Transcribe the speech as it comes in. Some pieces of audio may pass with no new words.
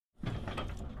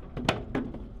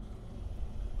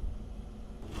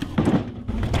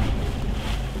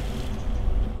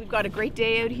got a great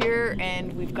day out here,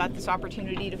 and we've got this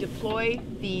opportunity to deploy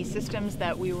the systems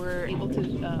that we were able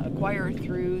to acquire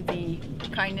through the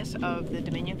kindness of the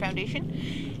Dominion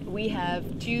Foundation. We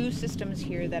have 2 systems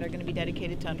here that are going to be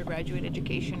dedicated to undergraduate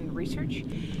education and research,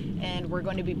 and we're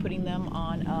going to be putting them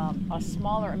on a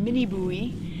smaller mini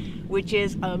buoy, which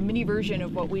is a mini version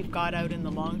of what we've got out in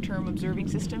the long-term observing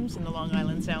systems in the Long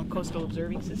Island Sound Coastal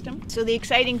Observing System. So the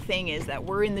exciting thing is that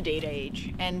we're in the data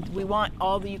age, and we want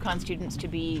all the UConn students to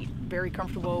be very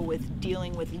comfortable with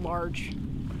dealing with large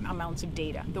amounts of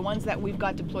data. The ones that we've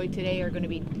got deployed today are going to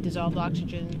be dissolved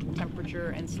oxygen, temperature,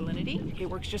 and salinity. It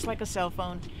works just like a cell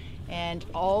phone, and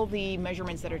all the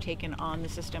measurements that are taken on the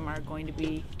system are going to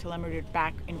be telemetered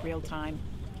back in real time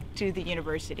to the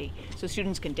university. So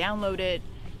students can download it,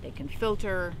 they can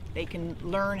filter, they can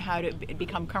learn how to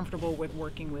become comfortable with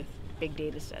working with big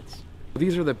data sets.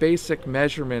 These are the basic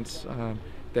measurements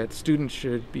that students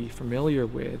should be familiar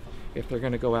with if they're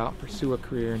going to go out and pursue a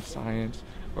career in science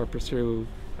or pursue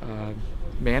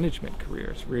management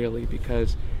careers, really,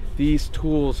 because these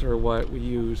tools are what we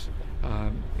use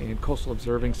in coastal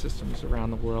observing systems around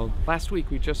the world. Last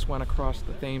week we just went across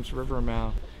the Thames River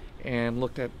mouth and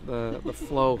looked at the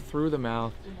flow through the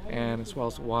mouth, and as well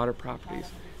as the water properties.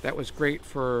 That was great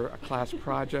for a class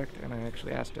project, and I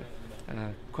actually asked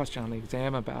a question on the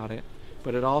exam about it,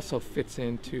 but it also fits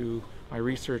into my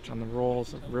research on the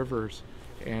roles of rivers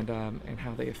and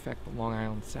how they affect the Long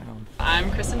Island Sound.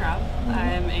 I'm Kristen Raub.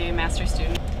 I'm a master's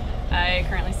student. I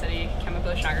currently study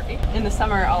chemical oceanography. In the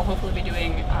summer, I'll hopefully be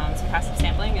doing some passive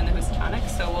sampling in the Housatonic,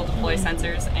 so we'll deploy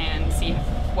sensors and see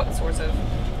what sorts of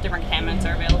different contaminants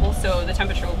are available. So the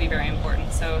temperature will be very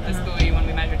important. So this buoy, when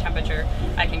we measure temperature,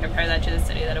 I can compare that to the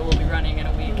city that it will be running in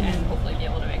a week and hopefully be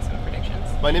able to make some predictions.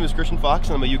 My name is Christian Fox,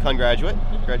 and I'm a UConn graduate.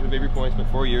 Graduate of Avery Point,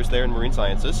 spent 4 years there in marine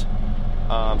sciences.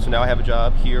 So now I have a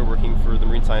job here working for the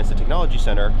Marine Science and Technology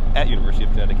Center at University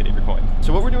of Connecticut, Avery Point.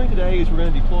 So what we're doing today is we're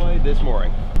going to deploy this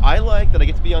mooring. I like that I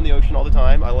get to be on the ocean all the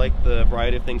time. I like the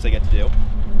variety of things I get to do.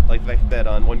 I like the fact that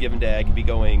on one given day I could be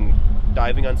going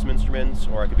diving on some instruments,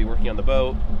 or I could be working on the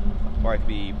boat, or I could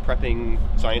be prepping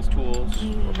science tools,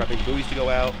 or prepping buoys to go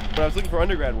out. When I was looking for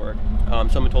undergrad work,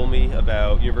 someone told me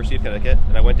about University of Connecticut,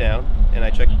 and I went down and I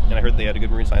checked, and I heard they had a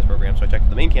good marine science program, so I checked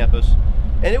the main campus.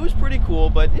 And it was pretty cool,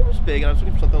 but it was big, and I was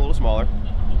looking for something a little smaller.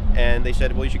 And they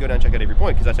said, well, you should go down and check out Avery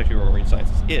Point, because that's actually where marine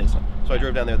science is. So I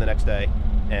drove down there the next day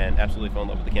and absolutely fell in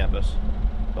love with the campus,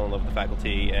 fell in love with the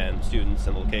faculty and the students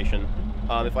and the location.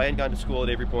 If I hadn't gone to school at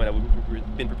Avery Point, I wouldn't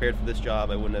have been prepared for this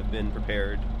job. I wouldn't have been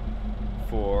prepared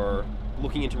for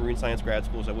looking into marine science grad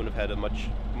schools. I wouldn't have had a much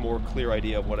more clear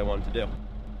idea of what I wanted to do.